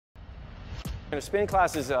A spin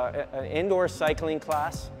class is an indoor cycling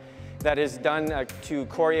class that is done to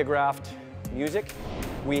choreographed music.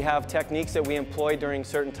 We have techniques that we employ during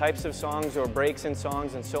certain types of songs or breaks in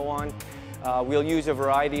songs and so on. We'll use a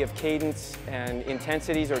variety of cadence and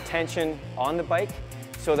intensities or tension on the bike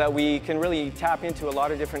so that we can really tap into a lot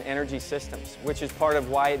of different energy systems, which is part of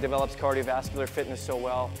why it develops cardiovascular fitness so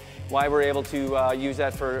well, why we're able to use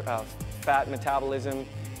that for fat metabolism,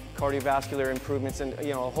 cardiovascular improvements, and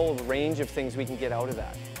a whole range of things we can get out of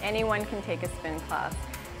that. Anyone can take a spin class.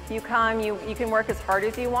 You come, you can work as hard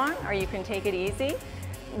as you want, or you can take it easy.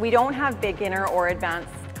 We don't have beginner or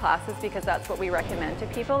advanced classes because that's what we recommend to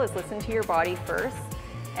people, is listen to your body first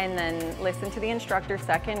and then listen to the instructor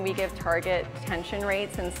second. We give target tension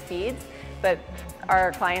rates and speeds, but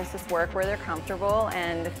our clients just work where they're comfortable,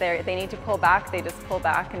 and if they need to pull back, they just pull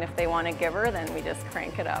back, and if they want to give her, then we just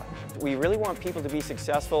crank it up. We really want people to be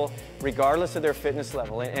successful regardless of their fitness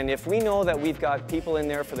level, and if we know that we've got people in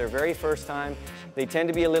there for their very first time, they tend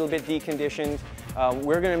to be a little bit deconditioned,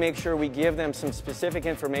 we're going to make sure we give them some specific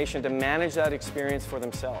information to manage that experience for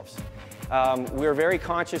themselves. We're very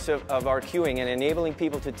conscious of our cueing and enabling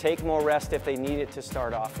people to take more rest if they need it to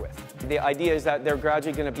start off with. The idea is that they're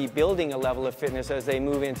gradually going to be building a level of fitness as they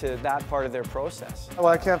move into that part of their process. Well,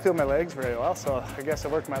 I can't feel my legs very well, so I guess I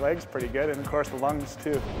work my legs pretty good, and of course the lungs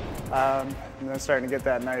too. And then starting to get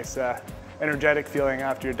that nice energetic feeling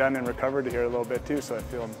after you're done and recovered here a little bit too, so I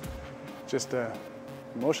feel just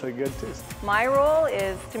emotionally good too. My role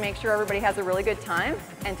is to make sure everybody has a really good time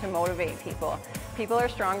and to motivate people. People are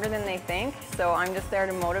stronger than they think, so I'm just there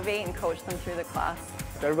to motivate and coach them through the class.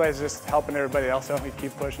 Everybody's just helping everybody else out. We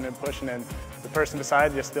keep pushing and pushing, and the person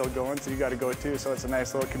beside you is still going, so you got to go too. So it's a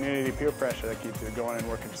nice little community peer pressure that keeps you going and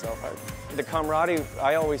working yourself hard. The camaraderie,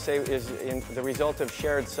 I always say, is the result of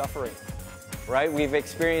shared suffering. Right? We've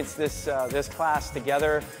experienced this class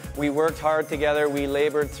together. We worked hard together. We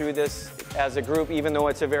labored through this as a group, even though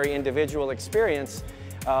it's a very individual experience.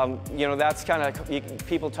 That's kind of,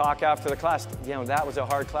 people talk after the class, that was a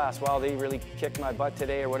hard class. Wow, they really kicked my butt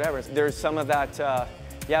today or whatever. There's some of that,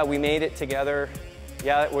 yeah, we made it together.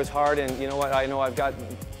 Yeah, it was hard, and you know what, I know I've got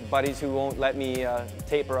buddies who won't let me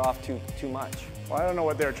taper off too much. Well, I don't know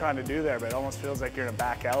what they were trying to do there, but it almost feels like you're in a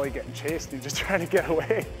back alley getting chased and you're just trying to get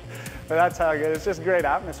away. But that's how good. It's just a great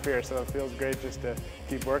atmosphere, so it feels great just to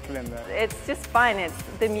keep working in there. It's just fun.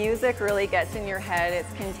 The music really gets in your head.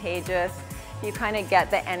 It's contagious. You kind of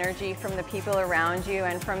get the energy from the people around you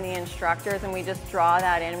and from the instructors, and we just draw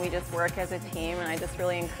that in. We just work as a team, and I just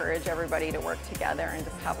really encourage everybody to work together and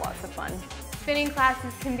just have lots of fun. Spinning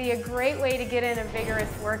classes can be a great way to get in a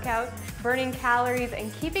vigorous workout, burning calories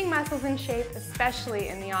and keeping muscles in shape, especially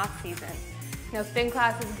in the off-season. Spin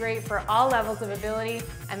class is great for all levels of ability,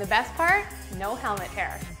 and the best part, no helmet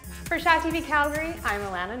hair. For Shot TV Calgary, I'm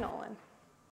Alana Nolan.